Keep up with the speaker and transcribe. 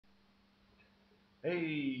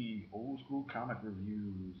Hey, old school comic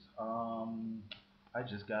reviews. I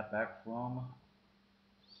just got back from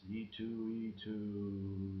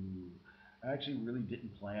C2E2. I actually really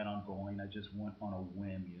didn't plan on going. I just went on a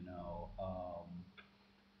whim.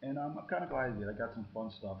 And I'm kind of glad I did. I got some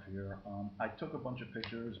fun stuff here. I took a bunch of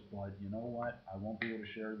pictures, but you know what? I won't be able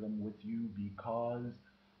to share them with you because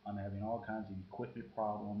I'm having all kinds of equipment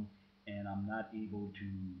problems, and I'm not able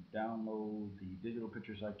to download the digital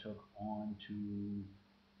pictures I took onto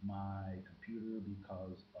my computer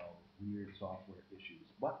because of weird software issues.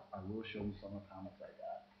 But I will show you some of the comics I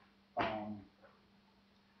got.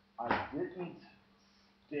 I didn't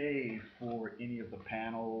stay for any of the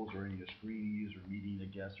panels or any of the screenings or meeting the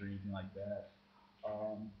guests or anything like that.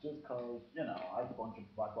 Just cause, I bought a bunch of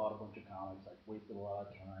comics, I wasted a lot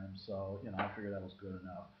of time, so, I figured that was good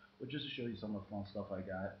enough. But just to show you some of the fun stuff I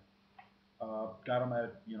got. Got them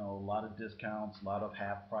at, a lot of discounts, a lot of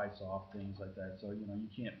half price off, things like that. So, you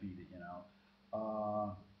can't beat it.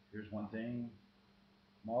 Here's one thing.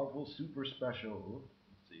 Marvel Super Special.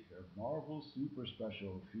 Let's see here. Marvel Super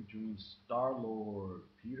Special featuring Star Lord,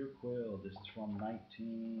 Peter Quill. This is from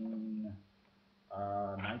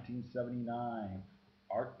 1979.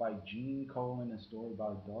 Art by Gene Colan and story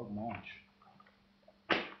by Doug Munch.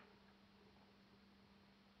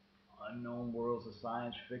 Unknown Worlds of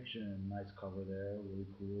Science Fiction. Nice cover there. Really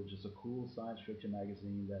cool. Just a cool science fiction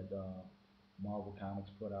magazine that Marvel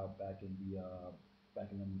Comics put out back in the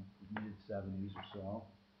mid '70s or so.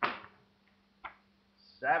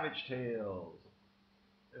 Savage Tales.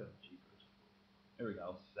 Oh, jeepers. Here we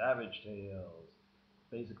go. Savage Tales.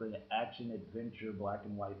 Basically, an action adventure black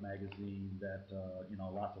and white magazine that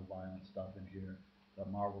lots of violent stuff in here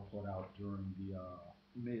that Marvel put out during the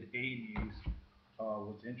mid '80s.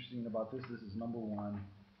 What's interesting about this is number one.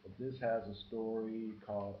 But this has a story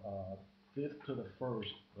called Fifth to the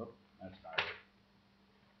First. Oh, that's not it.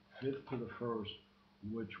 Fifth to the First,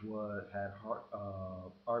 which had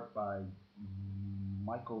art by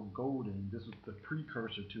Michael Golden. This was the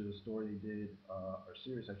precursor to the story they did, or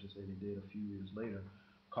series I should say, they did a few years later,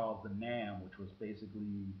 called The Nam, which was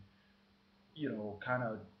basically, kind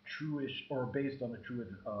of truish or based on the true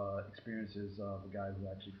experiences of a guy who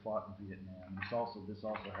actually fought in Vietnam. This also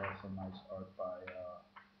has some nice art by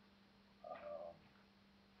uh,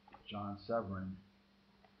 John Severin,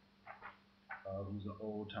 who's an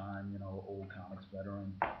old time, old comics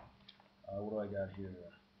veteran. What do I got here?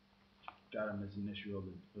 Got a missing issue of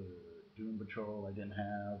the Doom Patrol I didn't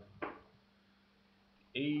have.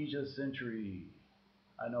 Age of Century.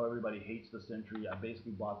 I know everybody hates the Century. I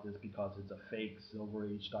basically bought this because it's a fake Silver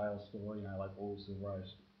Age style story, and I like old Silver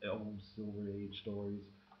Age stories.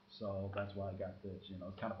 So that's why I got this.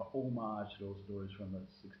 It's kind of an homage to those stories from the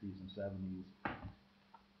 '60s and '70s.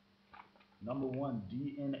 Number one,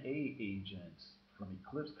 DNA Agents from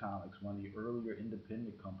Eclipse Comics, one of the earlier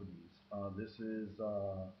independent companies. This is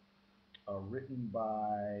written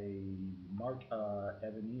by Mark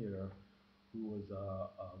Evanier, who was a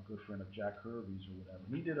good friend of Jack Kirby's or whatever.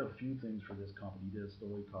 He did a few things for this company. He did a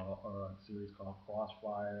story called, or a series called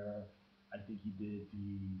Crossfire. I think he did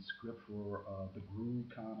the script for the Groove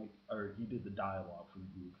comic, or he did the dialogue for the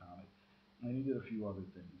Groove comic, and he did a few other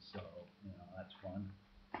things. So that's fun.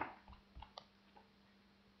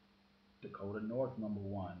 Dakota North number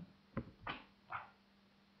one.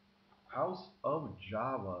 House of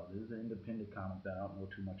Java. This is an independent comic that I don't know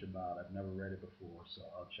too much about. I've never read it before, so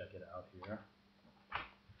I'll check it out here.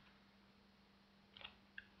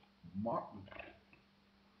 Mar-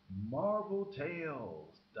 Marvel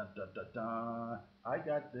Tales. Dun, dun, dun, dun. I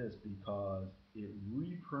got this because it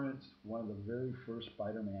reprints one of the very first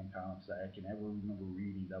Spider-Man comics that I can ever remember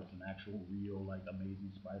reading. That was an actual, real, like,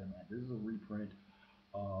 Amazing Spider-Man. This is a reprint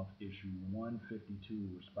of issue 152,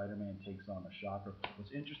 where Spider-Man takes on the Shocker.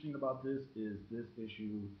 What's interesting about this is this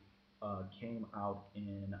issue came out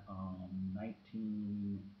in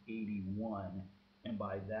 1981, and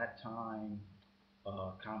by that time,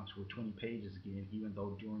 comics were 20 pages again, even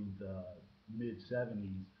though during the mid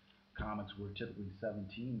 70s, comics were typically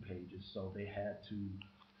 17 pages, so they had to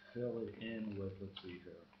fill it in with, let's see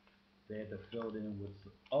here, they had to fill it in with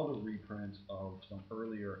other reprints of some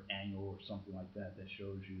earlier annual or something like that that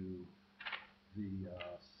shows you the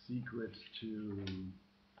secrets to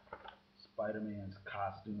Spider-Man's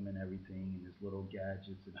costume and everything, and his little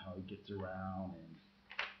gadgets and how he gets around and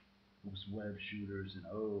those web shooters and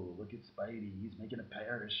oh, look at Spidey, he's making a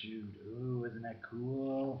parachute. Ooh, isn't that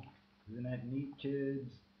cool? Isn't that neat, kids?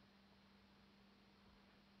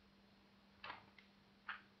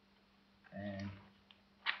 And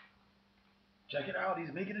check it out,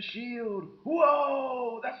 he's making a shield.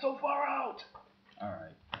 Whoa, that's so far out. All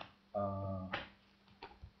right.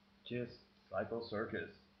 Kiss Psycho Circus.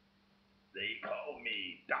 They call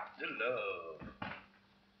me Dr. Love.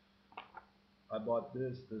 I bought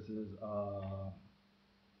this. This is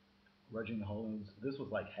Reggie Holmes. This was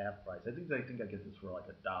like half price. I think I get this for like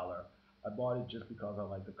 $1. I bought it just because I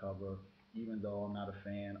like the cover, even though I'm not a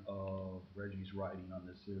fan of Reggie's writing on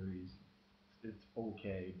this series. It's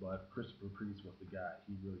okay, but Christopher Priest was the guy.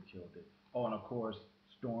 He really killed it. Oh, and of course,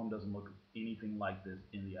 Storm doesn't look anything like this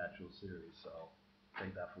in the actual series, so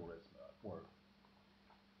take that for its worth.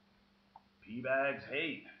 P-Bags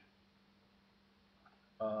Hate.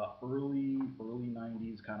 Early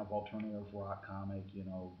 '90s kind of alternative rock comic,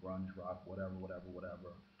 grunge rock, whatever.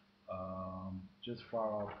 Just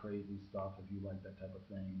far out crazy stuff if you like that type of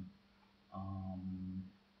thing. Um,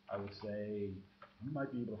 I would say you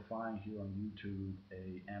might be able to find here on YouTube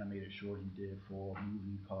a animated short he did for a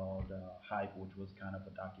movie called Hype, which was kind of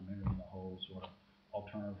a documentary on the whole sort of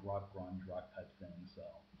alternative rock, grunge rock type thing. So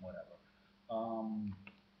whatever. Um,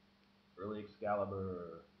 Early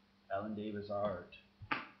Excalibur, Alan Davis art.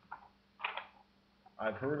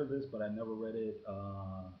 I've heard of this, but I never read it.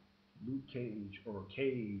 Luke Cage or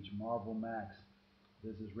Cage, Marvel Max.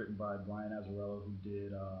 This is written by Brian Azzarello, who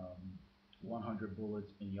did 100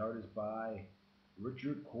 Bullets, and the art is by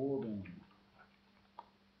Richard Corbin.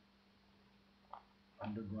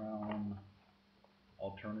 Underground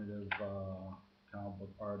alternative comic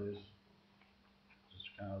book artist. Just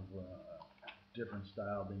kind of different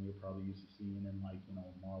style than you're probably used to seeing in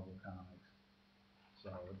Marvel comics. So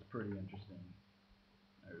it's pretty interesting.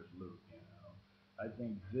 There's Luke. I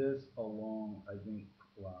think this along,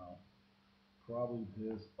 wow, probably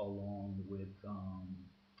this along with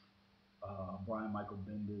Brian Michael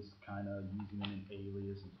Bendis kind of using him in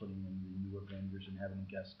Alias and putting him in the New Avengers and having him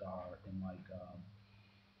guest star in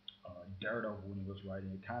Daredevil when he was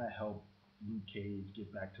writing. It kind of helped Luke Cage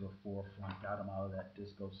get back to the forefront, got him out of that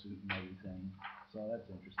disco suit and everything. So that's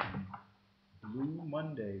interesting. Blue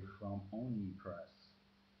Monday from Oni Press.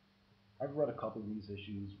 I've read a couple of these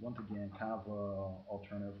issues. Once again, kind of a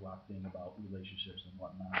alternative rock thing about relationships and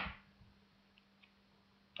whatnot.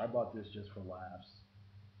 I bought this just for laughs.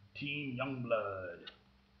 Team Youngblood.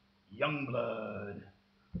 Youngblood.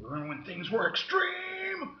 Remember when things were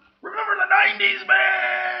extreme? Remember the 90s,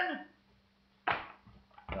 man?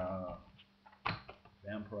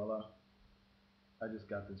 Vampirella. I just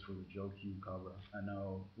got this for the Joe Q cover. I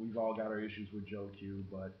know we've all got our issues with Joe Q,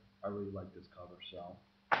 but I really like this cover, so.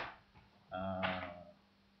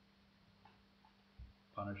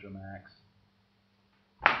 Punisher Max.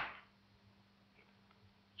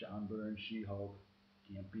 John Byrne, She-Hulk.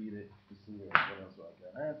 Can't beat it. Let's see what else do I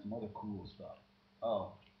got. I had some other cool stuff.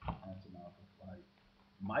 Oh, that's enough of fight.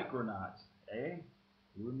 Micronauts, eh?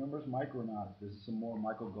 Who remembers Micronauts? This is some more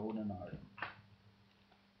Michael Golden art.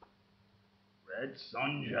 Red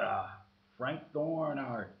Sonja, Frank Thorne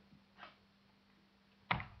art.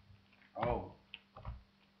 Oh,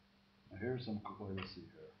 here's some cool. Let's see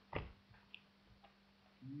here.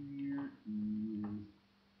 Here is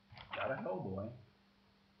got a Hellboy.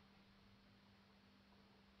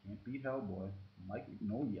 Can't beat Hellboy. Mike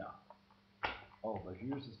Mignola. Oh, but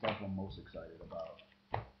here's the stuff I'm most excited about.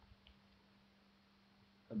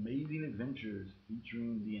 Amazing Adventures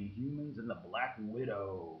featuring the Inhumans and the Black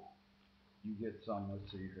Widow. You get some, let's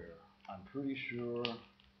see here. I'm pretty sure,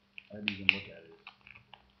 I didn't even look at it,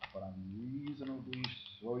 but I'm reasonably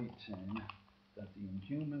certain that the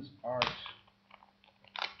Inhumans art,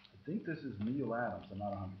 I think this is Neil Adams, I'm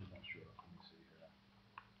not 100% sure. Let me see here.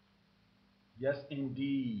 Yes,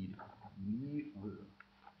 indeed.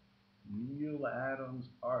 Neil Adams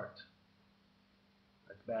art.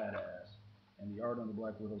 That's badass. And the art on the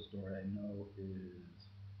Black Widow story I know is,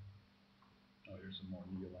 oh, here's some more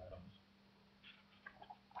Neil Adams.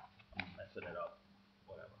 I'm messing it up.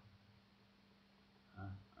 Whatever.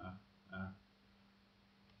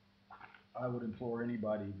 I would implore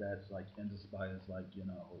anybody that's like inspired, like Jim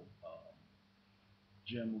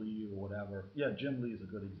Lee or whatever. Yeah, Jim Lee is a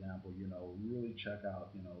good example. Really check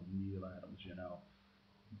out Neil Adams.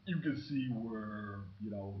 You can see where he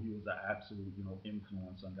was an absolute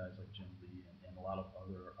influence on guys like Jim Lee and a lot of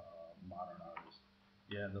other modern artists.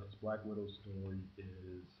 Yeah, the Black Widow story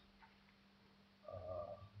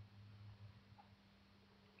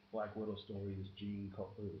is Gene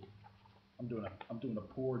Colan. I'm doing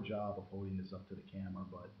a poor job of holding this up to the camera,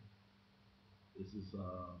 but this is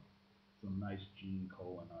some nice Gene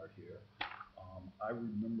Colan art here. I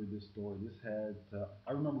remember this story.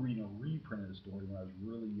 I remember reading a reprint of the story when I was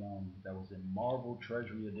really young. That was in Marvel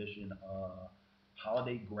Treasury Edition,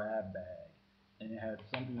 Holiday Grab Bag, and it had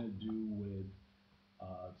something to do with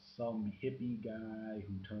some hippie guy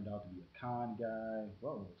who turned out to be a con guy.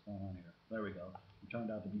 Whoa, what's going on here? There we go. Who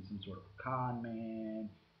turned out to be some sort of con man,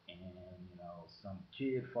 and some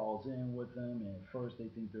kid falls in with them. And at first they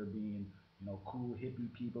think they're being cool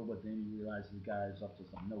hippie people, but then you realize the guy's up to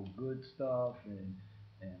some no good stuff, and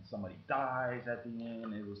somebody dies at the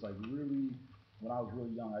end. It was like really, when I was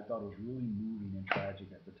really young, I thought it was really moving and tragic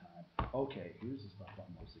at the time. Okay, here's the stuff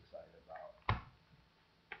I'm most excited about.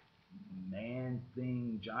 Man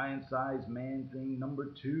Thing, giant size Man Thing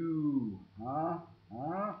number two. Huh?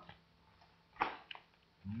 Huh?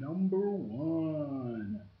 Number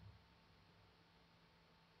one.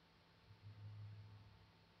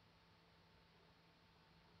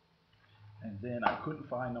 And then I couldn't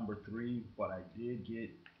find number three, but I did get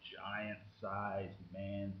giant size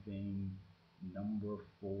Man Thing number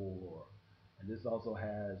four. And this also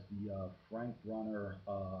has the Frank Runner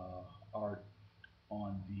art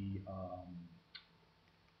on the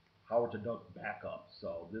Howard the Duck backup.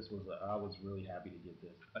 So I was really happy to get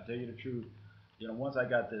this. I tell you the truth, once I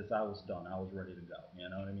got this, I was done. I was ready to go. You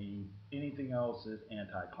know what I mean? Anything else is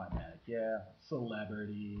anticlimactic. Yeah,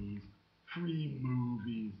 celebrities, free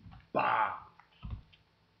movies, bah,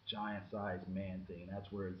 giant size Man Thing.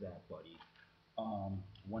 That's where it's at, buddy.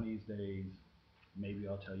 One of these days, maybe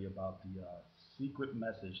I'll tell you about the secret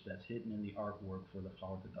message that's hidden in the artwork for the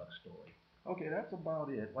Howard the Duck story. Okay, that's about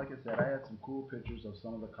it. Like I said, I had some cool pictures of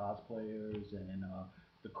some of the cosplayers and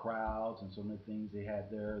the crowds and some of the things they had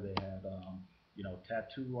there. They had,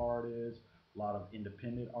 tattoo artists, a lot of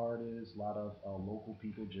independent artists, a lot of local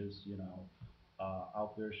people just,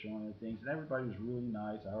 out there showing their things. And everybody was really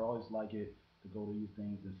nice. I always like it to go to these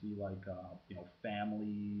things and see like,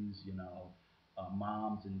 families,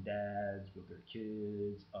 moms and dads with their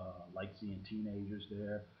kids, like seeing teenagers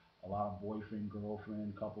there, a lot of boyfriend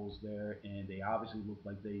girlfriend couples there, and they obviously look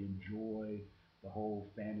like they enjoy the whole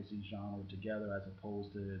fantasy genre together, as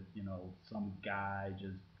opposed to some guy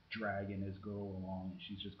just dragging his girl along and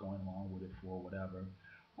she's just going along with it for whatever.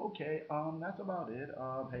 Okay, that's about it.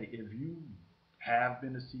 Hey, if you have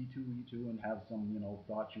been to C2E2 and have some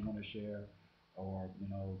thoughts you want to share, or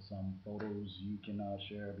some photos you can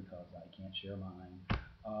share, because I can't share mine.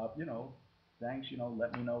 Thanks.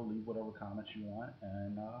 Let me know. Leave whatever comments you want,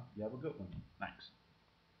 and you have a good one. Thanks.